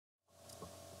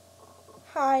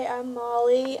Hi, I'm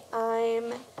Molly.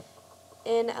 I'm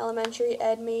an elementary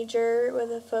ed major with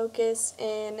a focus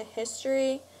in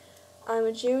history. I'm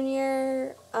a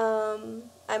junior. I'm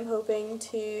hoping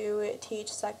to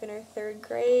teach second or third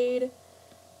grade.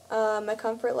 My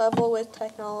comfort level with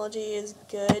technology is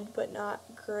good but not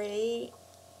great.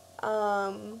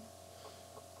 Um,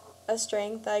 a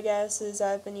strength, I guess, is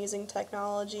I've been using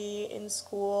technology in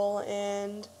school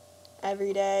and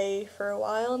every day for a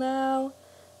while now.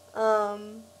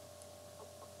 Um,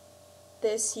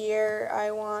 This year,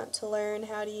 I want to learn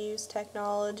how to use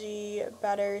technology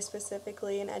better,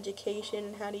 specifically in education,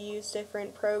 and how to use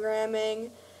different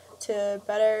programming to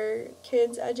better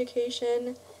kids'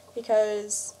 education,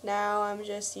 because now I'm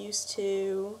just used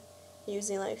to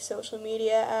using like social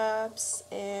media apps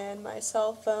and my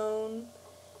cell phone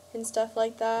and stuff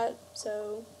like that.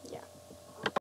 So, yeah.